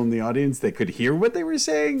be people in the audience that could hear what they were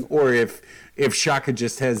saying, or if Shaka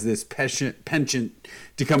just has this penchant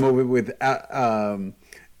to come up with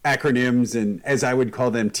acronyms, and as I would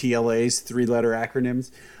call them, TLAs, 3-letter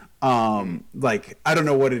acronyms. Like, I don't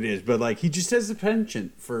know what it is, but like he just has a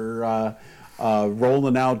penchant for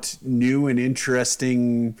rolling out new and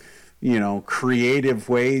interesting, creative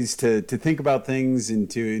ways to think about things and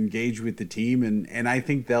to engage with the team. And I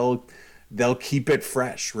think they'll keep it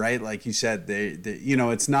fresh, right? Like you said,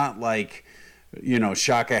 it's not like,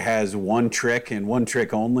 Shaka has one trick and one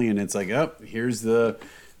trick only. And it's like, oh, here's the,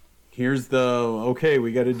 okay,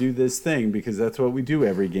 we got to do this thing because that's what we do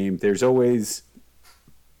every game. There's always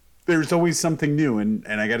something new. And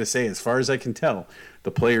I got to say, as far as I can tell,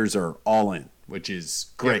 the players are all in, which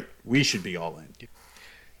is great. Yeah. We should be all in.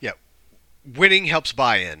 Yeah. Winning helps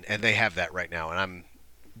buy-in, and they have that right now. And I'm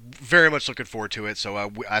very much looking forward to it.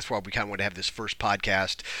 So that's why we kind of want to have this first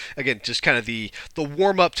podcast. Again, just kind of the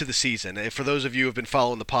warm-up to the season. And for those of you who have been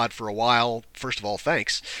following the pod for a while, first of all,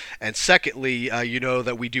 thanks. And secondly, you know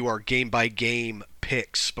that we do our game-by-game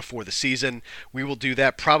picks before the season. We will do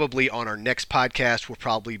that probably on our next podcast. Will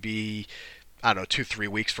probably be, I don't know, 2-3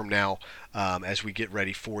 weeks from now, as we get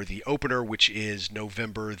ready for the opener, which is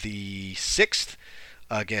November the 6th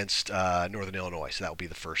against Northern Illinois. So that will be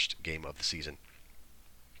the first game of the season.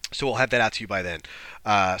 So we'll have that out to you by then.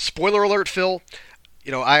 Spoiler alert, Phil.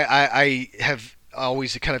 I have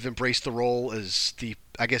always kind of embraced the role as the,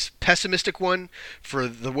 I guess, pessimistic one. For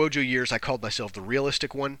the Wojo years, I called myself the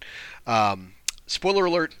realistic one. Spoiler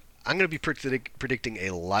alert, I'm going to be predicting a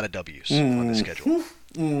lot of W's on the schedule.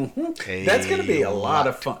 Mm-hmm. That's going to be a lot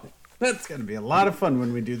of fun. That's going to be a lot of fun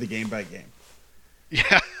when we do the game by game.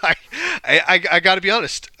 Yeah, I got to be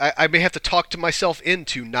honest. I may have to talk to myself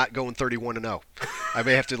into not going 31-0. I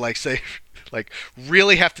may have to say,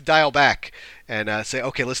 really have to dial back and say,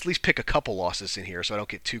 okay, let's at least pick a couple losses in here so I don't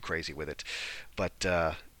get too crazy with it. But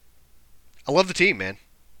I love the team, man.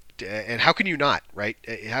 And how can you not, right?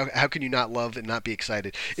 How can you not love and not be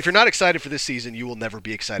excited? If you're not excited for this season, you will never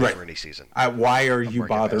be excited for any season. Why are you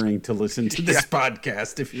bothering to listen to this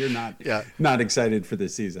podcast if you're not excited for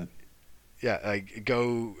this season? Yeah,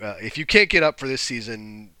 go. If you can't get up for this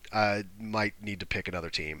season, might need to pick another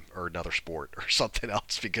team or another sport or something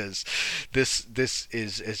else, because this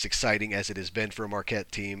is as exciting as it has been for a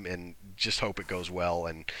Marquette team, and just hope it goes well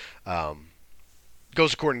and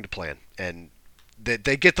goes according to plan, and that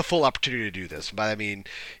they get the full opportunity to do this. But I mean,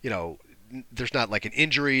 there's not like an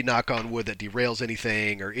injury, knock on wood, that derails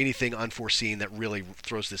anything or anything unforeseen that really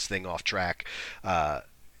throws this thing off track.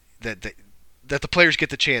 That the players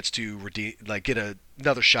get the chance to get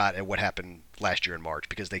another shot at what happened last year in March,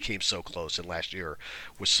 because they came so close and last year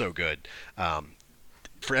was so good.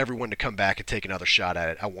 For everyone to come back and take another shot at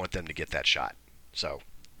it, I want them to get that shot. So,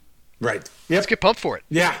 right, let's get pumped for it.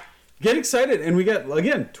 Yeah, get excited, and we got,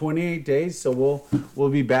 again, 28 days, so we'll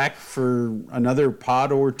be back for another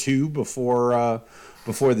pod or two before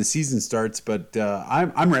the season starts. But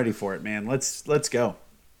I'm ready for it, man. Let's go.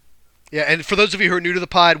 Yeah, and for those of you who are new to the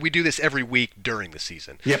pod, we do this every week during the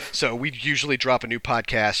season. Yep. So we usually drop a new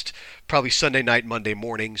podcast probably Sunday night, Monday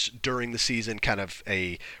mornings during the season, kind of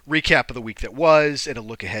a recap of the week that was and a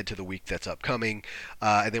look ahead to the week that's upcoming.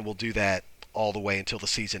 And then we'll do that all the way until the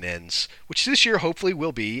season ends, which this year hopefully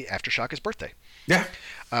will be after Shaka's birthday. Yeah.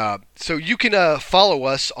 So you can follow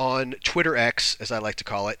us on Twitter X, as I like to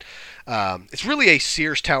call it. It's really a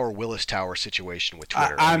Sears Tower, Willis Tower situation with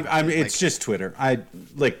Twitter. It's just Twitter.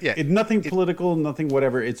 Nothing political, nothing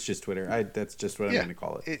whatever. It's just Twitter. That's just what I'm going to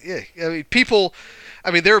call it. I mean, people.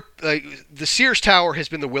 I mean, the Sears Tower has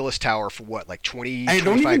been the Willis Tower for what, like 20? I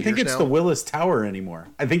don't even think it's now? the Willis Tower anymore.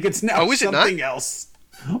 I think it's now something else.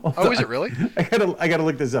 Oh, is it really? I gotta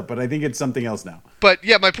look this up, but I think it's something else now. But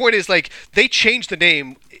yeah, my point is, they changed the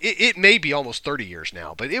name. It may be almost 30 years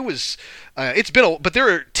now, but it was. But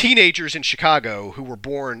there are teenagers in Chicago who were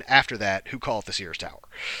born after that who call it the Sears Tower,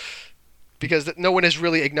 because no one has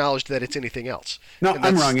really acknowledged that it's anything else. No,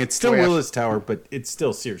 I'm wrong. It's still Willis Tower, but it's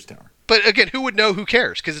still Sears Tower. But again, who would know? Who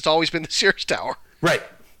cares? Because it's always been the Sears Tower. Right.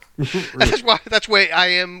 That's why I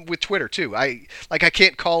am with Twitter too. I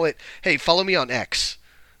can't call it, hey, follow me on X.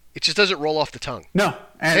 It just doesn't roll off the tongue. No,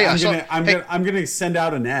 and I'm gonna send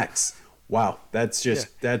out an X. Wow, that's not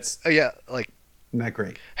that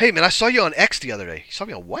great. Hey man, I saw you on X the other day. You saw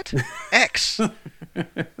me on what? X.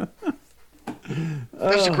 That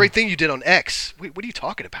was a great thing you did on X. Wait, what are you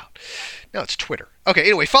talking about? No, it's Twitter. Okay,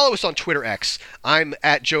 anyway, follow us on Twitter X. I'm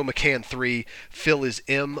at Joe McCann3. Phil is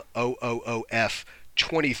MOOF.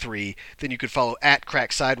 23. Then you could follow at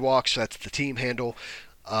Crack Sidewalks. That's the team handle.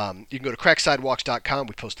 You can go to cracksidewalks.com.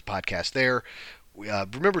 We post the podcast there.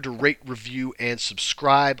 Remember to rate, review, and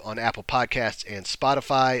subscribe on Apple Podcasts and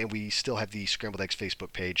Spotify. And we still have the Scrambled Eggs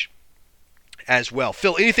Facebook page as well.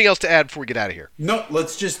 Phil, anything else to add before we get out of here? No,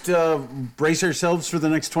 let's just brace ourselves for the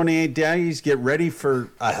next 28 days. Get ready for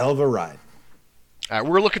a hell of a ride. All right,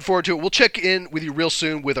 we're looking forward to it. We'll check in with you real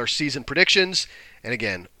soon with our season predictions. And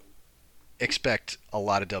again, expect a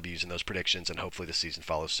lot of W's in those predictions, and hopefully the season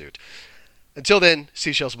follows suit. Until then,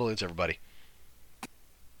 seashells and balloons, everybody.